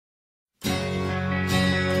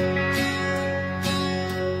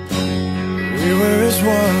were as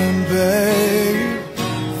one, babe,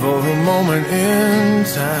 for a moment in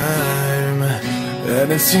time,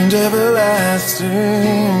 and it seemed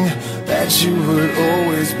everlasting that you would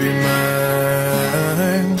always be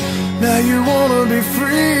mine. Now you wanna be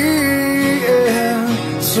free, yeah,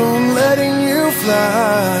 so I'm letting you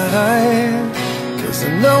fly. 'Cause I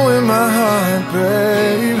know in my heart,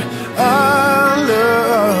 babe, our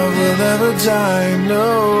love will never die, no.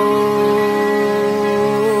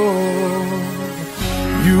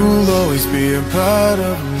 You'll always be a part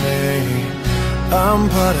of me, I'm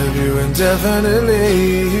part of you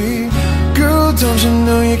indefinitely. Girl, don't you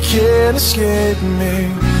know you can't escape me?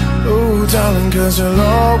 Oh, darling, 'cause you'll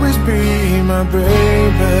always be my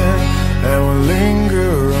baby, and we'll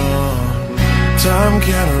linger on. Time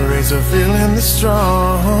can't erase a feeling that's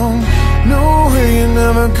strong. No way you're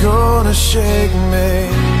never gonna shake me.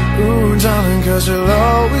 Ooh, darling, 'cause you'll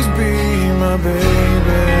always be my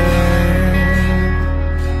baby.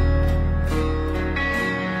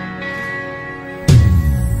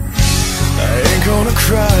 Gonna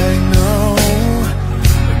cry, no,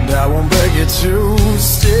 and I won't beg you to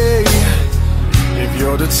stay. If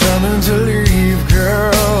you're determined to leave,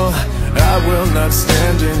 girl, I will not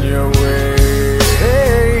stand in your way.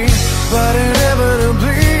 But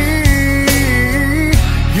inevitably,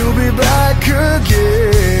 you'll be back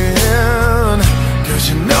again. 'Cause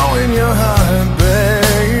you know in your heart,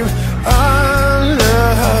 babe, our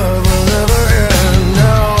love will never end.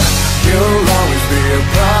 No, you'll always be a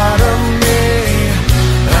part of me,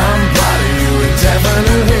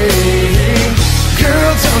 definitely.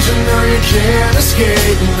 Girl, don't you know you can't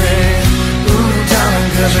escape me? Ooh, darling,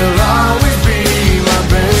 'cause you'll always be my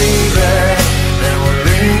baby, and we'll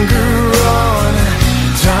linger on.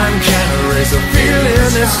 Time can't erase a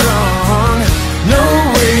feeling that's strong. No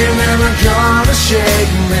way you're never gonna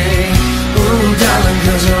shake me. Ooh, darling,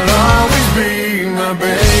 'cause you'll always be my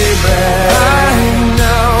baby. I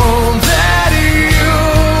know that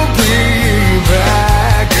you'll be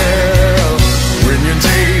back, girl, when your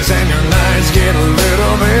days and your nights get a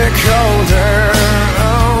little bit colder.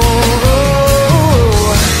 Oh,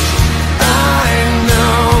 I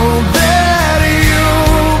know that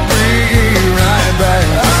you'll be right back.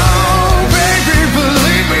 Oh, baby,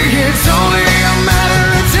 believe me, it's only a matter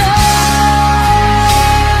of time.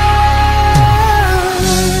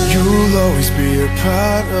 You'll always be a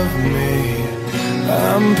part of me,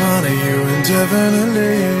 I'm part of you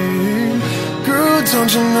indefinitely. Girl,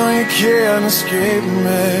 don't you know you can't escape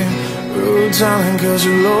me? Oh, darling, 'cause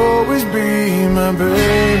you'll always be my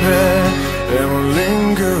baby, and we'll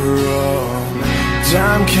linger on.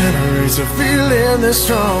 Time can't erase a feeling that's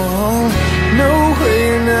strong. No way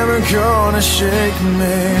you're never gonna shake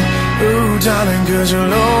me. Oh, darling, 'cause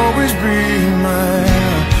you'll always be my